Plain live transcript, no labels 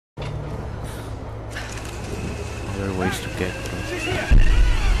There are ways to get through.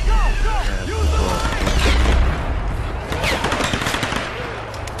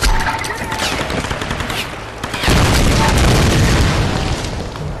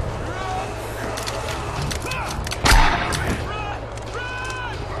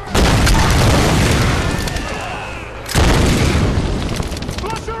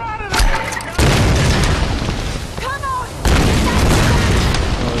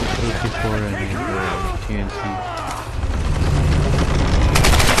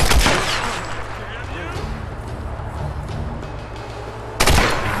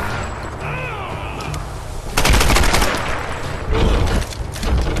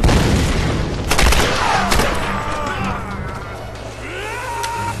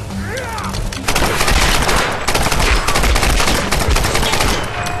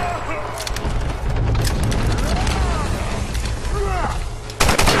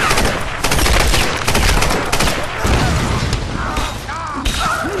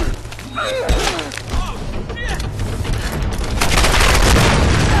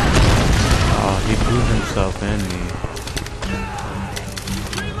 Himself and me.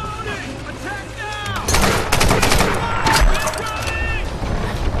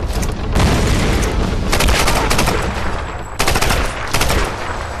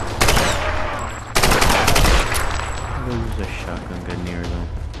 I'll use a shotgun gun near them.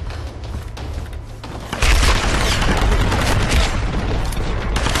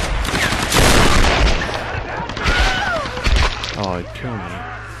 Oh, it killed me.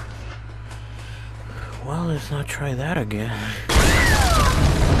 Well, let's not try that again.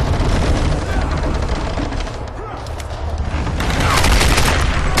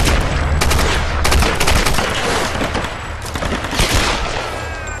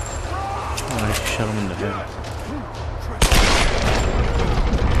 Oh, I shot him in the head.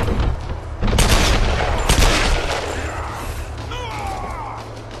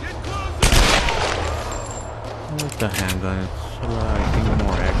 With the handgun, it's I think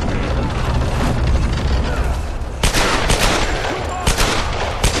more accurate.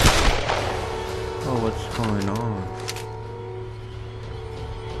 What's going on?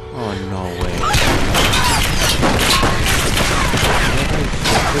 Oh, no way.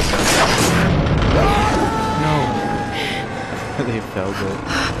 No. They fell good.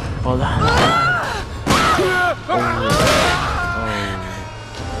 Oh, that. Oh.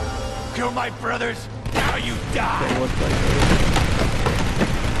 Kill my brothers, now you die!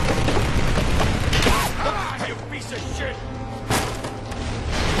 You piece of shit!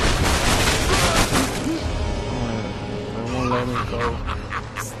 Let me go.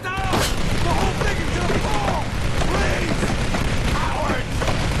 Stop! The whole thing is gonna fall! Please! Cowards!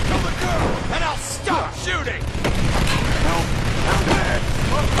 Kill the girl, and I'll stop shooting! Help! Help me!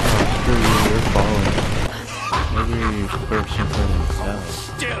 You're following. Maybe person for themselves.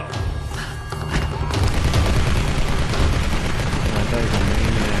 Still! I thought he was a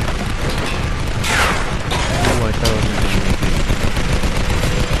maniac. Oh, I thought it was a maniac.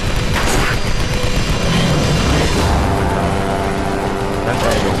 That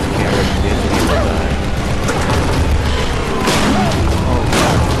guy doesn't care if he did, he will die. Oh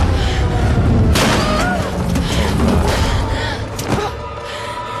god.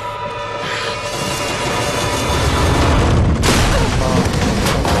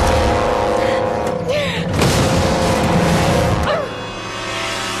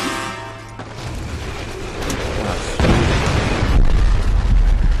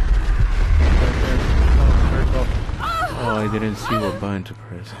 I didn't see what button to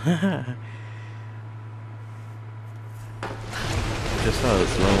press. Just saw the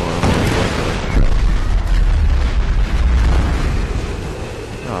slow one.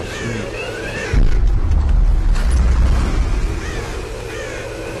 Oh, sweet.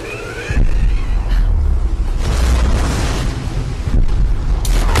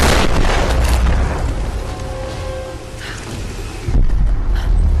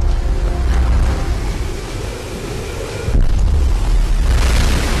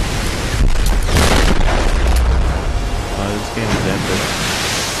 This game is epic.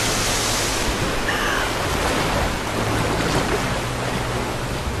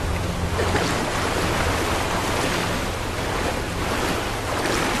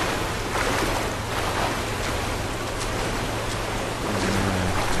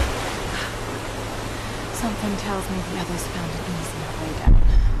 Something tells me the others found an easier way down.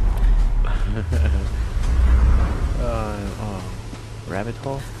 Oh, rabbit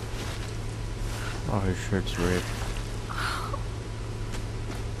hole? Oh, her shirt's ripped.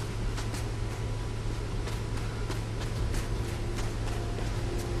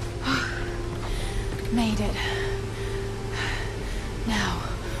 Made it.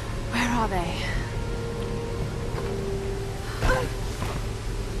 are they?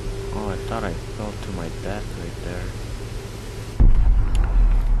 Oh, I thought I fell to my death right there.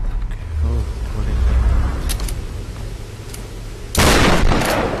 Okay. Oh, what is that?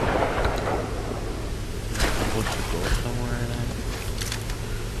 Am I supposed to go somewhere then?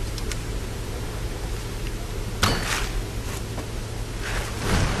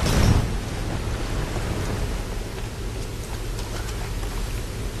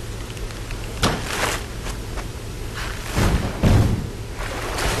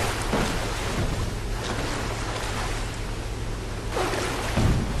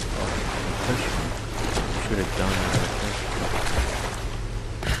 Should have done that.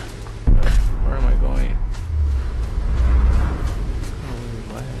 Where am I going? Oh,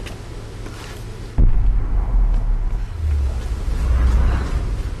 what?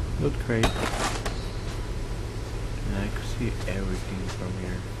 Look great. And I can see everything from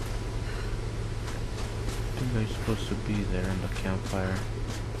here. I think I'm supposed to be there in the campfire.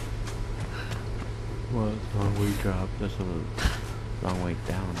 Well, it's a long way drop. That's a long way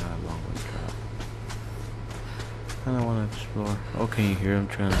down, not a long way drop. I don't want to explore. Oh, can you hear him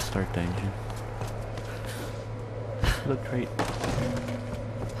trying to start the engine? Look right.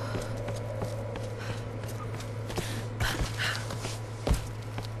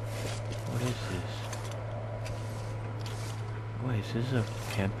 What is this? Wait, is this a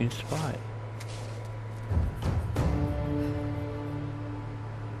camping spot?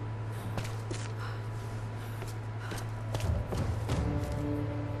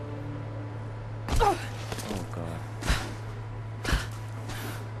 Oh god.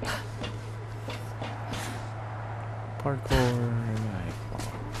 Parkour,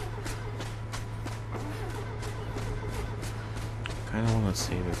 kinda wanna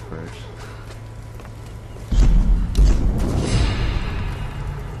save it first.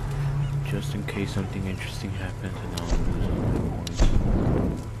 Just in case something interesting happens and I'll lose all my points.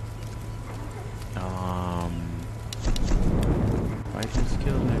 Fighting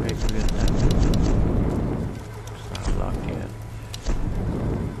skills, maybe I could get that. It's not locked yet.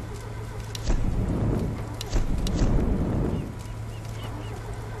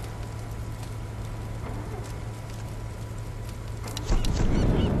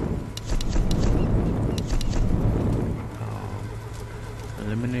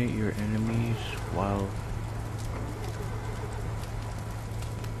 Eliminate your enemies while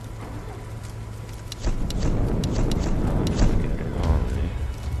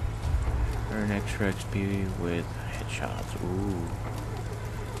earn extra XP with headshots. Ooh.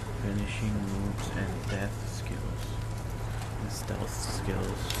 Finishing moves and death skills. And stealth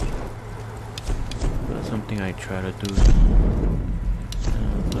skills. That's something I try to do.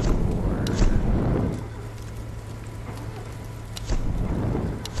 Look for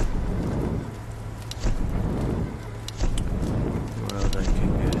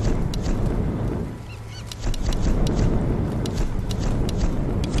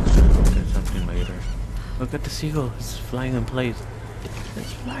look at the seagull, it's flying in place.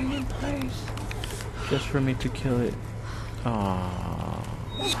 It's flying in place. Just for me to kill it. Aww.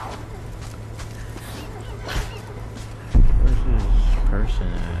 Where's this person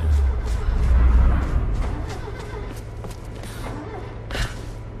at?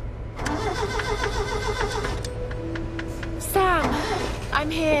 Sam! I'm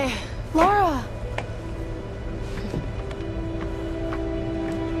here. Laura!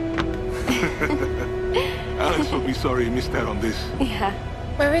 Alex will be sorry he missed out on this. Yeah.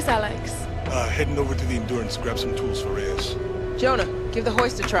 Where is Alex? Heading over to the Endurance, grab some tools for Reyes. Jonah, give the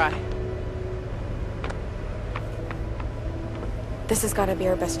hoist a try. This has got to be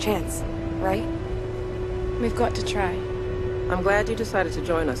our best chance, right? We've got to try. I'm glad you decided to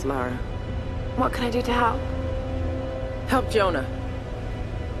join us, Lara. What can I do to help? Help Jonah.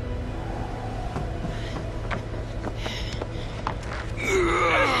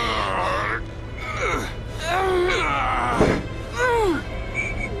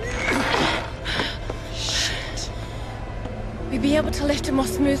 We'd be able to lift him more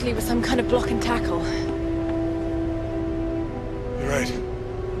smoothly with some kind of block and tackle. You're right.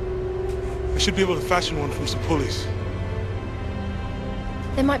 I should be able to fashion one from some pulleys.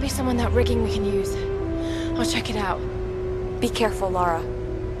 There might be some on that rigging we can use. I'll check it out. Be careful, Lara.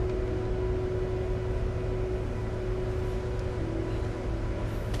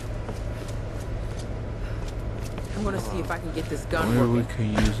 I'm gonna see if I can get this gun Where we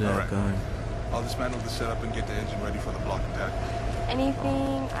working. can use that Alright. gun. I'll dismantle the setup and get the engine ready for the block and tackle.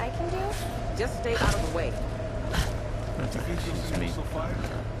 Anything I can do? Just stay out of the way. That's me.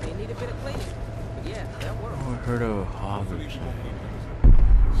 They need a bit of cleaning. But yeah, that works. Oh, I heard of a hog or something.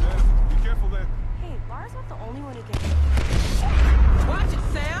 Sam, you Careful there. Hey, Lara's not the only one who can... Watch it,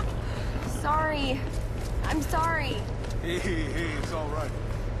 Sam! Sorry. I'm sorry. Hey, it's all right.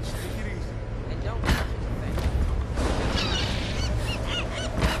 Just take it easy. And don't touch anything.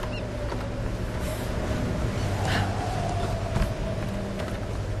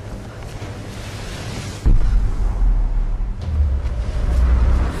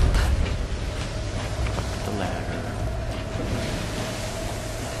 The ladder.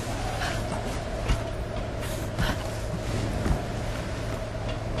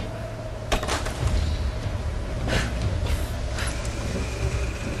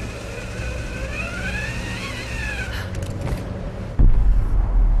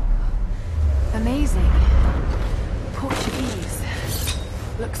 Amazing. Portuguese.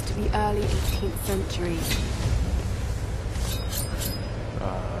 Looks to be early 18th century.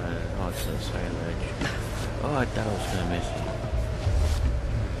 Oh, it's a side ledge. Oh, I thought I was gonna miss it.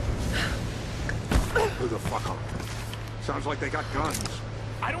 Who the fuck are? Sounds like they got guns.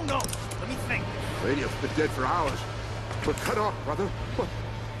 I don't know. Let me think. Radio's been dead for hours. We're cut off, brother.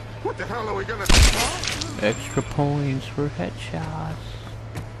 What the hell are we gonna... Extra points for headshots.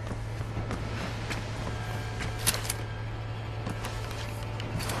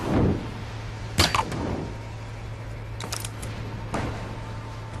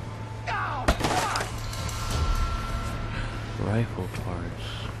 Rifle parts.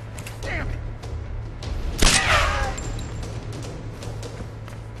 Damn it.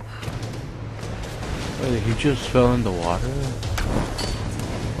 Wait, he just fell in the water?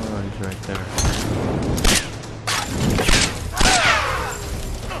 Oh, he's right there.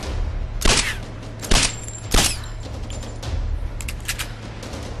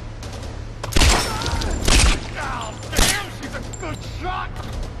 Oh, damn, she's a good shot.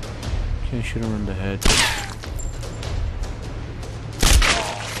 Can't shoot him in the head.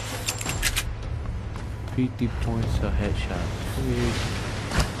 $50 points a headshot. Sweet.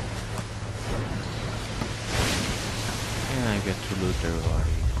 And I get to loot their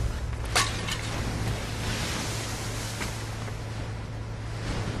bodies.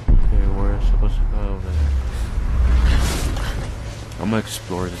 Okay, we're supposed to go over there. I'm gonna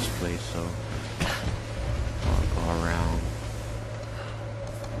explore this place, so I'll go around.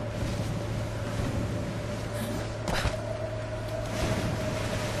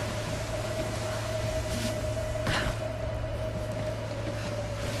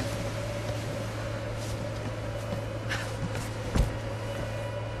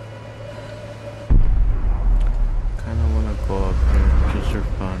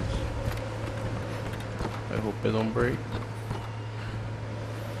 It don't break.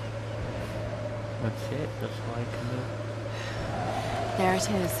 That's it. That's all I can do. There it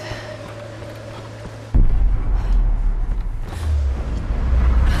is.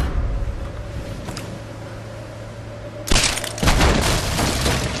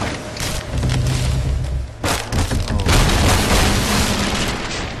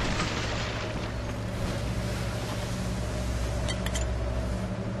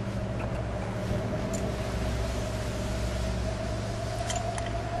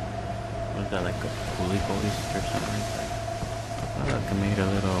 Was that like a pulley hoist or something like that? Oh, look, I made a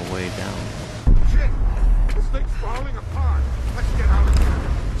little way down. Shit! This thing's falling apart. Let's get out of here.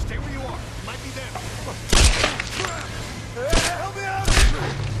 Stay where you are. You might be there. Help me out!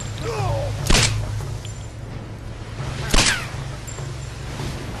 No!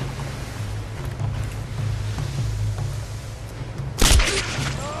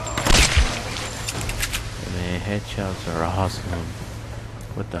 Man, headshots are awesome.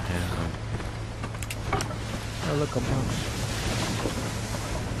 What the hell? Oh, look, a box.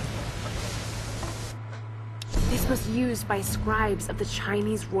 This was used by scribes of the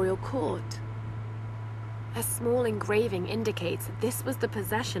Chinese royal court. A small engraving indicates that this was the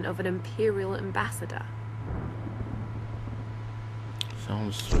possession of an imperial ambassador.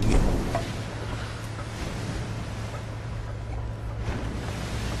 Sounds sweet.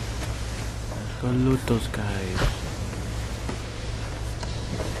 Let's go loot those guys.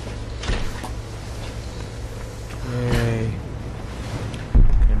 Yay.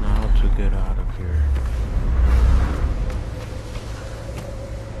 Okay, now how to get out of here.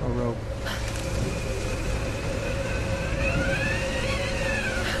 A rope.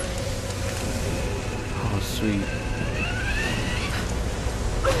 Oh, sweet.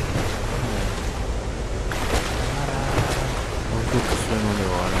 Oh, good to swim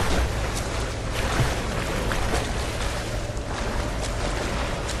underwater.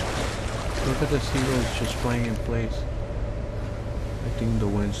 Look at the seagulls just flying in place. I think the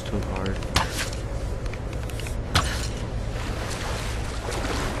wind's too hard.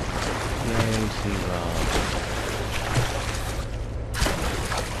 Crazy love.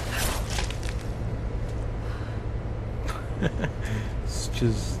 It's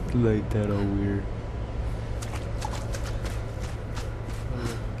just like that all weird.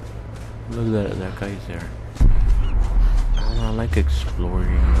 Look at that guy's there. I don't know, I like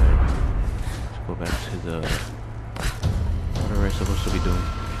exploring, but let's go back to the what are we supposed to be doing?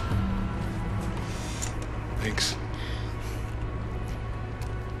 Thanks.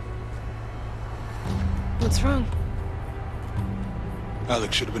 What's wrong?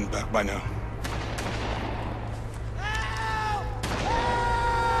 Alex should have been back by now.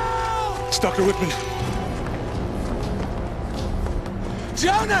 It's Dr. Whitman.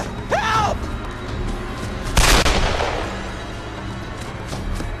 Jonah, help!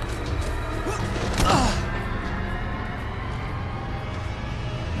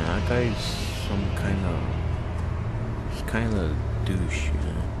 Man, that guy's some kind of douche, you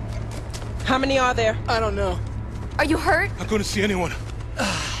know? How many are there? I don't know. Are you hurt? Not going to see anyone.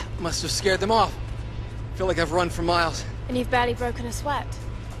 Must have scared them off. Feel like I've run for miles. And you've barely broken a sweat.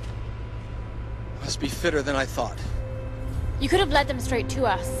 Must be fitter than I thought. You could have led them straight to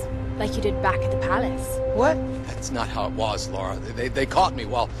us, like you did back at the palace. What? That's not how it was, Laura. They caught me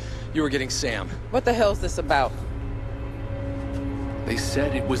while you were getting Sam. What the hell's this about? They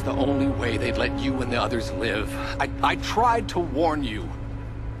said it was the only way they'd let you and the others live. I tried to warn you.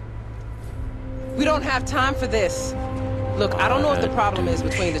 We don't have time for this. Look, I don't know what the problem is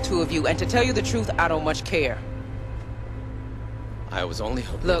between the two of you, and to tell you the truth, I don't much care. I was only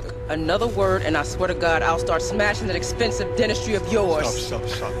hoping. Look, another word, and I swear to God, I'll start smashing that expensive dentistry of yours. Stop.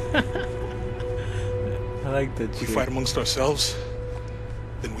 I like that We shit. fight amongst ourselves,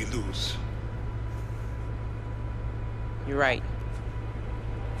 then we lose. You're right.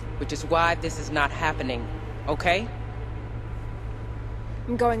 Which is why this is not happening, okay?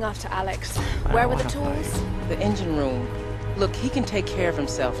 I'm going after Alex. Where were the tools? The engine room. Look, he can take care of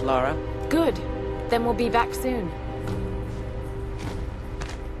himself, Laura. Good. Then we'll be back soon.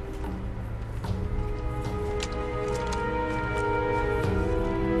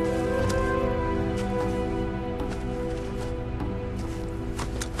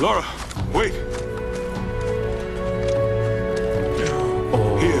 Laura, wait.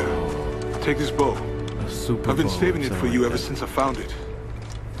 Here, take this bow. A super I've been bow, saving it for something you like ever that. since I found it.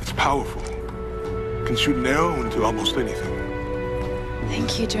 It's powerful. Can shoot an arrow into almost anything.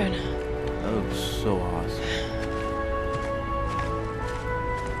 Thank you, Jonah. That looks so awesome.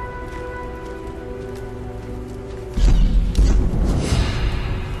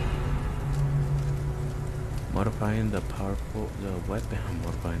 Modifying the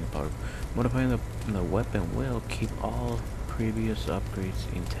weapon will keep all previous upgrades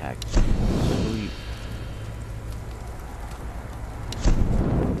intact. Sweet.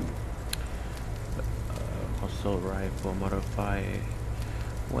 Assault rifle, modify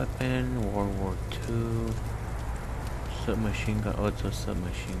weapon, World War II, submachine gun, oh it's a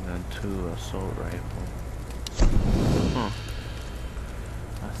submachine gun, 2 assault rifle. Huh.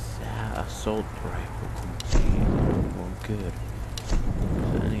 Assault rifle complete. Well, good. So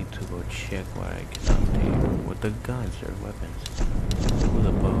I need to go check what I can update with the guns or weapons. With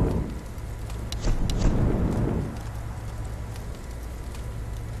a bow.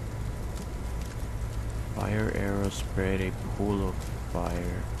 Fire arrow spread a pool of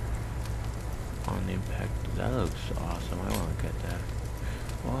fire on impact. That looks awesome. I want to get that.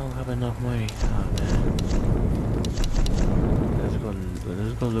 Well, I don't have enough money. Oh man.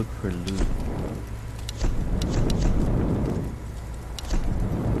 Let's go look for loot.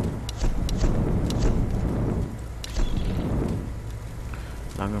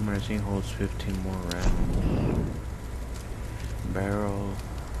 Longer magazine holds 15 more rounds. Barrel.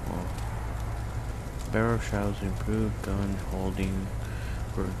 Oh. Barrel shells improve gun holding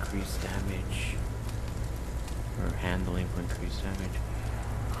for increased damage. Or handling for increased damage.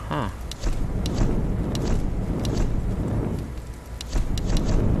 Huh.